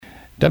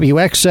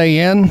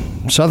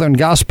WXAN, Southern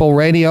Gospel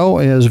Radio,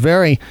 is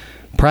very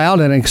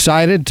proud and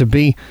excited to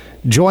be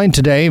joined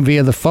today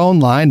via the phone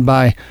line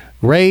by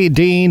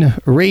Dean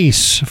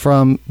Reese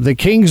from the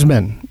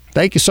Kingsman.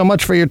 Thank you so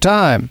much for your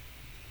time.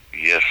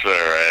 Yes,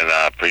 sir, and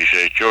I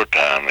appreciate your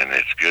time, and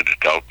it's good to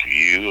talk to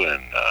you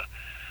and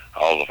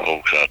all the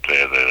folks out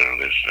there that are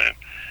listening.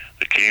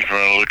 The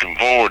Kingsmen are looking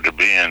forward to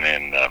being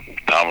in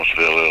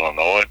Thompsonville,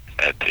 Illinois,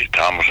 at the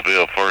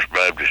Thompsonville First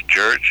Baptist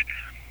Church.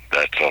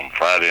 That's on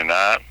Friday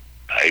night,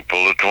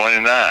 April the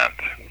 29th,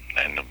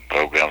 and the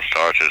program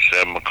starts at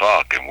 7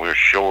 o'clock, and we're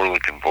sure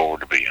looking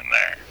forward to being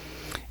there.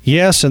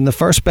 Yes, and the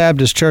First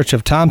Baptist Church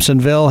of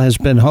Thompsonville has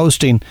been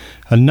hosting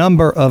a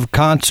number of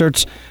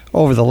concerts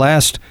over the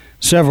last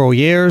several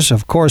years.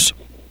 Of course,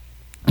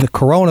 the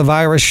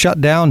coronavirus shut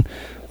down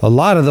a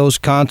lot of those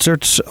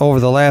concerts over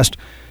the last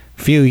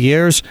few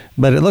years,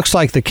 but it looks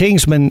like the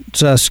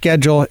Kingsman's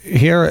schedule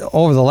here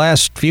over the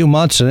last few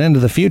months and into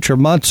the future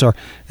months are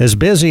as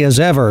busy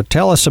as ever.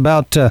 Tell us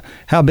about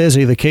how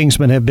busy the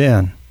Kingsmen have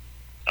been.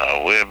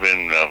 We have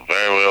been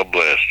very well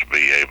blessed to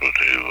be able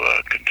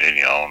to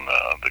continue on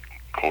the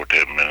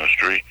quartet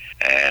ministry,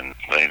 and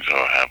things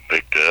have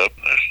picked up.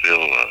 There's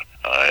still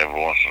every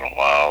once in a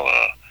while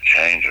a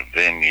change of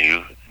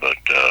venue, but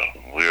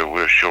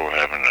we're sure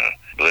having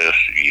a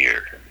blessed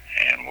year,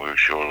 and we're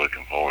sure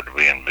looking forward to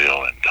being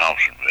built in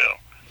Thompsonville.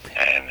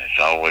 And it's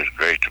always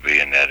great to be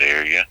in that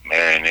area.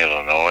 Marion,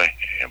 Illinois.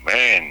 And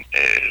Marion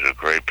is a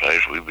great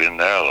place. We've been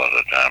there a lot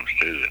of times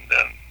too,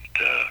 and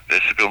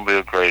this is going to be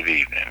a great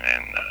evening,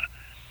 and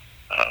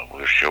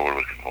we're sure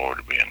looking forward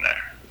to being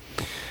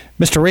there.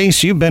 Mr.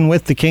 Reese, you've been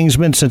with the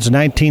Kingsmen since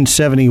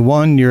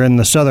 1971. You're in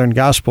the Southern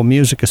Gospel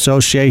Music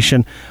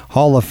Association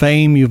Hall of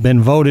Fame. You've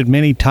been voted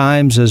many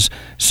times as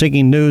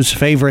Singing News'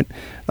 favorite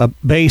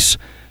bass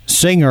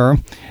singer.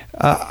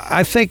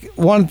 I think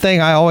one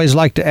thing I always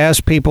like to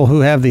ask people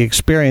who have the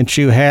experience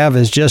you have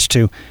is just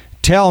to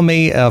tell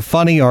me a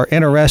funny or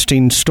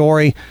interesting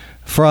story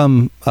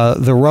from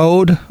the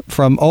road,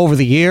 from over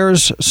the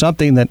years,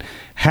 something that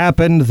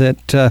happened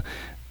that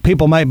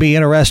people might be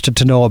interested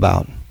to know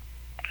about.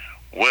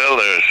 Well,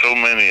 there are so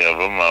many of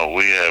them.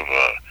 We have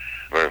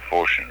very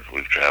fortunate.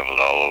 We've traveled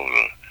all over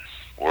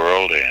the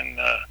world, and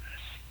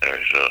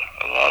there's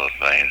a lot of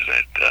things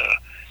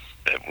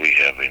that we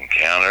have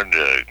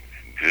encountered,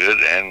 good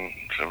and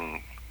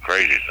some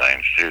crazy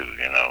things too,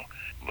 you know.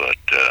 But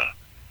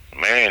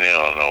Marion,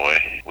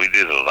 Illinois, we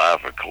did a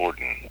live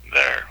recording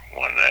there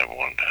one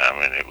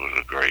time, and it was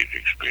a great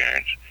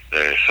experience.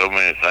 There are so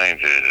many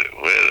things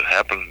that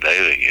happen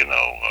daily, you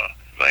know.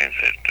 Things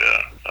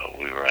that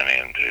we run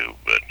into,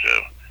 but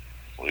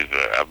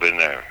I've been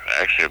there.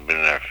 Actually, I've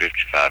been there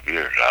 55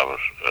 years. I was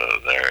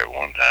there at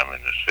one time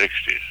in the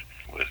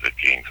 60s with the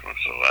Kingsman,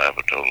 so I have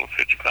a total of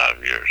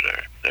 55 years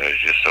there. There's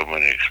just so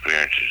many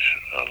experiences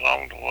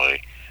along the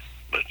way,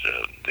 but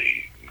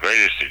the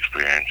greatest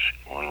experience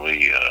when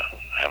we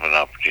have an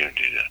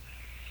opportunity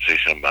to see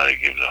somebody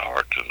give their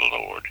heart to the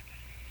Lord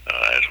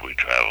as we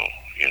travel,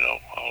 you know,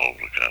 all over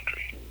the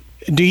country.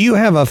 Do you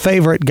have a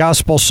favorite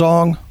gospel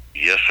song?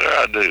 Yes, sir,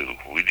 I do.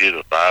 We did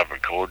a live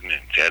recording in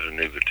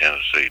Chattanooga,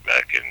 Tennessee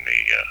back in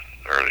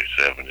the early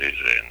 70s,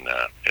 and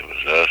it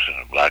was us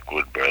and the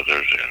Blackwood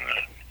Brothers, and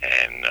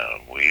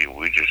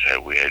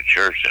we had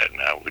church that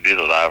night. We did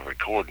a live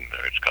recording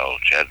there. It's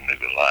called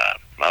Chattanooga Live.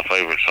 My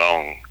favorite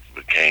song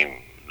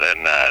became that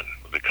night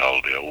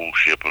called The Old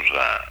Ship of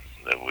Zion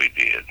that we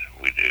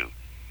do,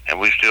 and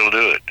we still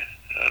do it,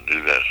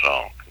 do that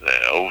song.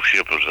 The Old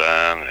Ship of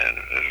Zion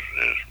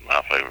is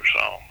my favorite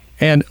song.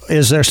 And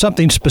is there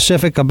something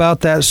specific about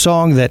that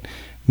song that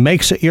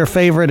makes it your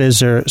favorite? Is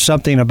there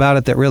something about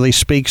it that really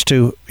speaks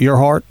to your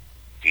heart?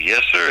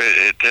 Yes, sir.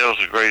 It tells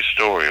a great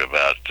story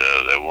about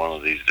that one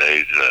of these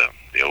days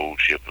the old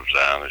ship of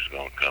Zion is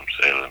going to come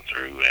sailing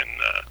through,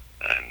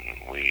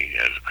 and we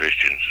as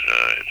Christians,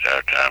 it's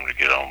our time to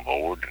get on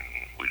board,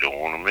 and we don't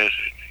want to miss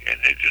it. And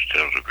it just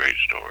tells a great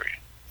story.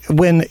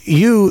 When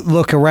you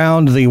look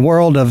around the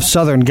world of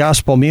Southern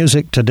gospel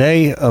music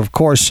today, of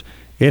course,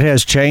 it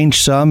has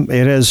changed some.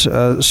 It has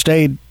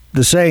stayed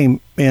the same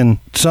in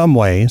some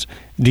ways.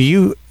 Do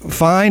you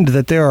find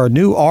that there are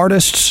new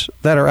artists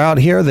that are out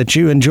here that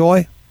you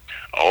enjoy?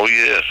 Oh,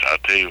 yes. I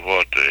tell you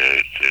what,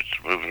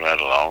 it's moving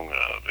right along.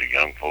 The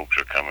young folks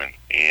are coming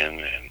in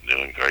and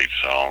doing great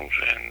songs,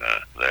 and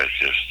that's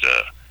just,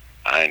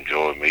 I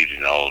enjoy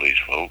meeting all these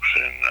folks,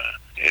 and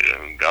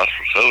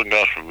Southern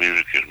gospel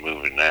music is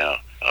moving now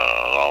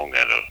along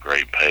at a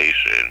great pace,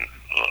 and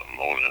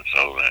more than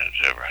so than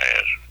it's ever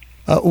has.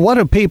 What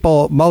do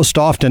people most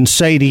often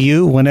say to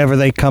you whenever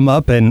they come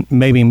up and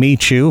maybe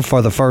meet you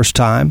for the first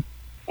time?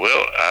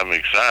 Well, I'm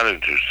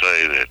excited to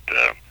say that,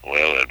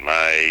 at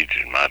my age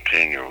and my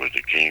tenure with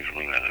the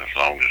Kingsman, and as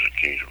long as the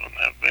Kingsman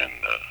have been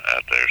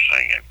out there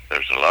singing,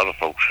 there's a lot of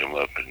folks come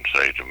up and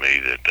say to me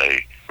that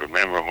they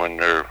remember when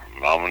their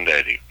mom and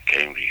daddy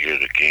came to hear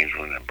the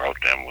Kingsman and brought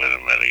them with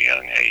them at a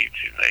young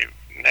age,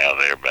 and now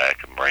they're back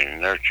and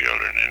bringing their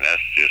children, and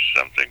that's just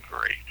something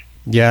great.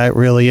 Yeah, it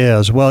really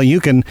is. Well,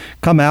 you can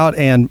come out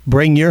and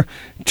bring your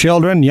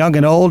children, young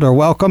and old, are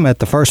welcome at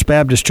the First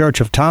Baptist Church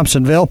of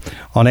Thompsonville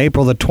on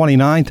April the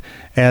 29th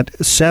at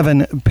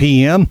 7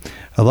 p.m.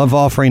 A love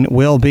offering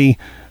will be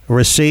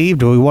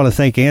received. We want to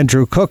thank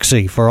Andrew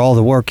Cooksey for all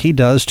the work he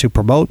does to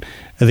promote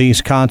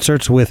these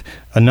concerts with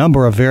a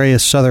number of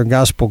various Southern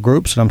Gospel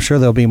groups, and I'm sure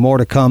there'll be more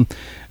to come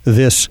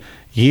this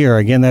year.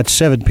 Again, that's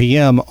 7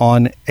 p.m.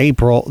 on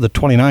April the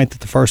 29th at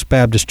the First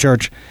Baptist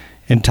Church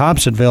in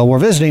Thompsonville. We're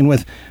visiting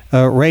with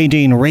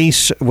Dean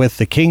Reese with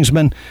the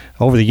Kingsman.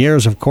 Over the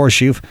years, of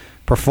course, you've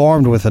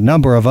performed with a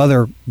number of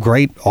other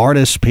great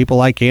artists, people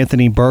like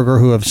Anthony Berger,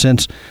 who have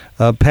since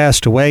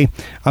passed away.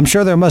 I'm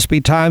sure there must be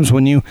times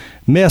when you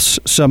miss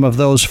some of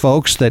those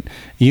folks that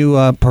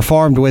you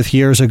performed with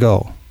years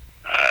ago.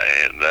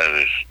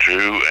 That is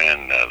true,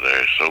 and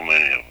there's so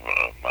many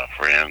of my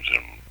friends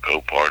and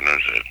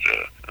co-partners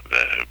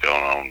that have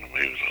gone on to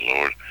be with the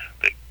Lord.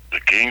 The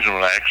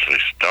Kingsman actually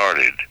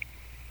started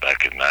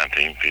back in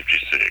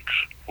 1956.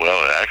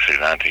 Well, actually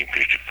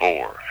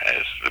 1954,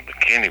 as the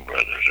McKinney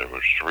brothers. There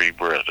was three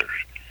brothers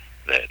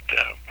that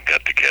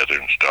got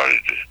together and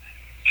started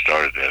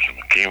as the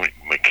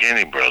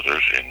McKinney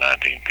brothers in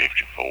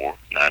 1954.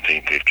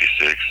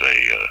 1956,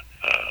 they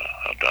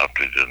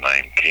adopted the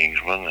name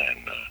Kingsman,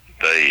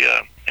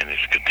 and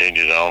it's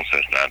continued on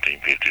since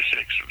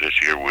 1956. This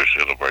year we're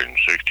celebrating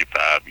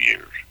 65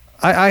 years.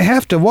 I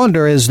have to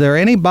wonder, is there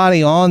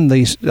anybody on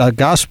the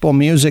gospel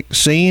music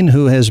scene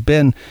who has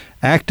been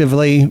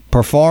actively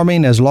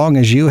performing as long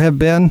as you have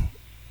been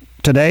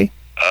today?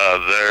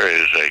 There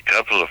is a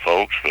couple of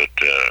folks, but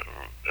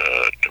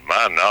to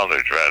my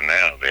knowledge right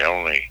now, the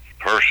only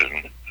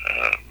person,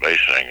 bass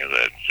singer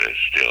that's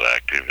still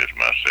active is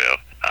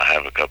myself. I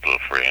have a couple of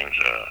friends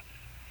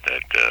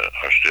that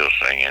are still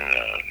singing.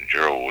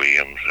 Gerald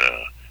Williams,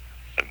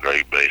 a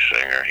great bass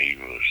singer, he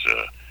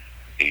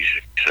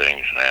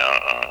sings now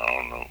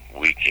on the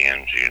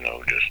weekends,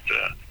 just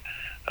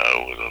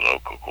with a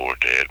local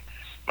quartet.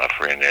 My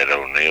friend Ed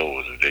O'Neill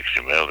with the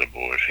Dixie Melody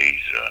Boys,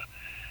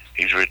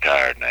 he's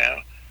retired now.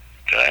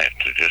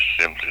 To just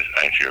simply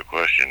answer your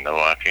question, no,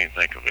 I can't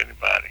think of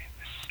anybody.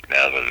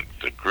 Now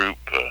the group,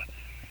 the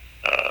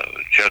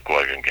Chuck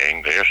Wagon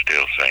Gang, they're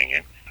still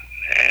singing,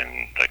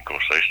 and of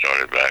course they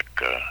started back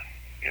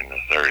in the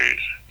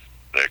 30s.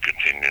 They're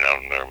continuing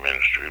on their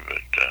ministry,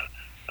 but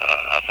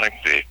I think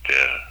that,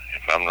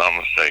 if I'm not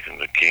mistaken,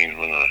 the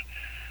Kingsmen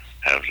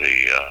have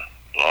the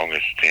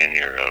longest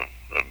tenure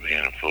of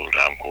being a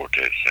full-time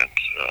quartet since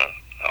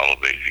all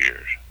of these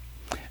years.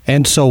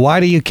 And so why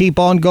do you keep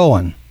on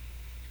going?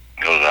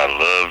 Because I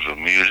love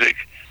the music.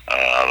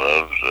 I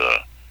love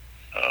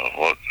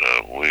what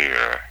we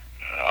are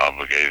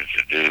obligated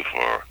to do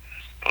for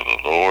the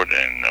Lord,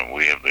 and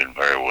we have been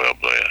very well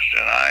blessed,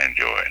 and I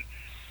enjoy it.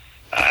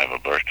 I have a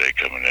birthday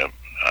coming up.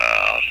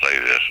 I'll say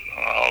this,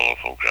 all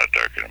the folks out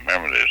there can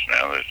remember this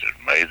now. This is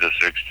May the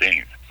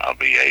 16th. I'll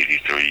be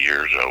 83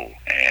 years old,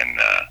 and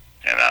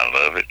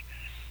I love it.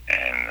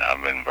 And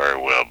I've been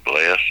very well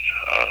blessed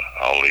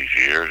all these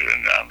years,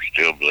 and I'm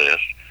still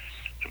blessed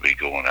to be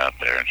going out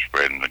there and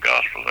spreading the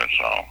gospel in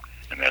song.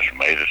 And that's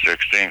May the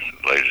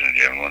 16th, ladies and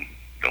gentlemen.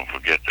 Don't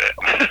forget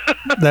that.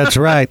 That's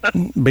right.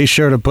 Be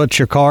sure to put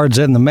your cards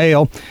in the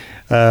mail.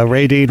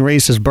 Dean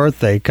Reese's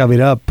birthday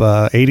coming up,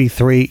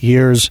 83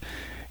 years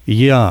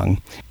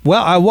young.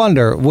 Well, I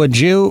wonder, would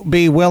you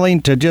be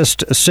willing to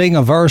just sing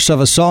a verse of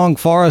a song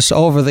for us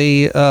over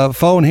the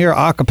phone here,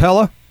 a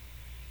cappella?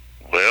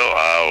 Well,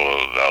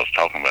 I was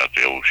talking about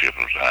the old ship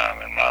of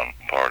Zion, and my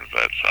part of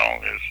that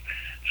song is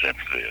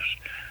simply this.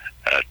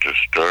 At the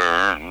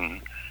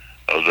stern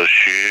of the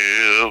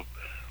ship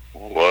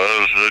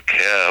was the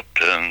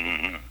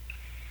captain.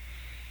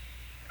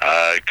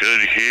 I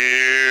could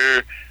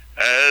hear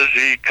as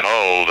he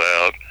called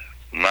out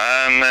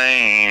my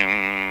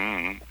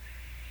name.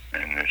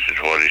 And this is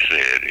what he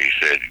said. He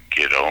said,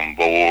 "Get on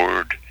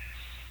board.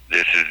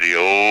 This is the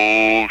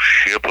old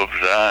ship of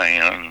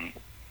Zion."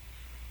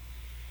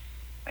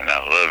 And I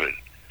love it.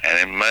 And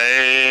it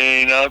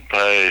may not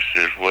pass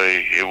this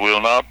way. It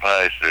will not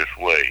pass this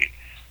way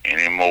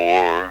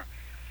anymore.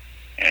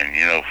 And,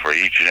 for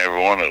each and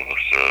every one of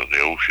us,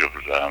 the old ship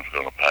of Zion is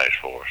going to pass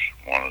for us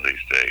one of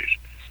these days.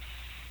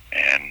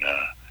 And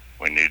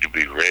we need to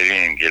be ready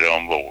and get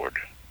on board.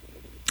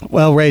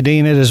 Well,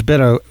 Dean, it has been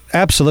an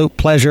absolute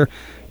pleasure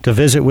to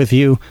visit with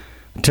you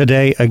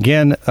today.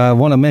 Again, I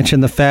want to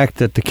mention the fact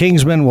that the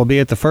Kingsmen will be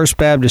at the First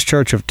Baptist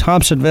Church of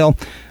Thompsonville,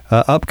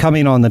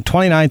 upcoming on the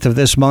 29th of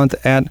this month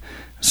at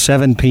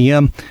 7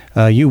 p.m.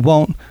 You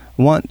won't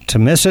want to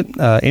miss it.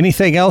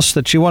 Anything else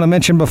that you want to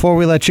mention before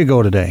we let you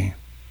go today?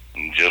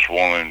 Just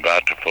want to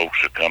invite the folks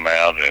to come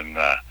out,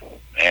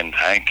 and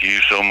thank you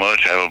so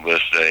much. Have a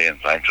blessed day, and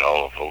thanks to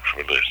all the folks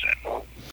for listening.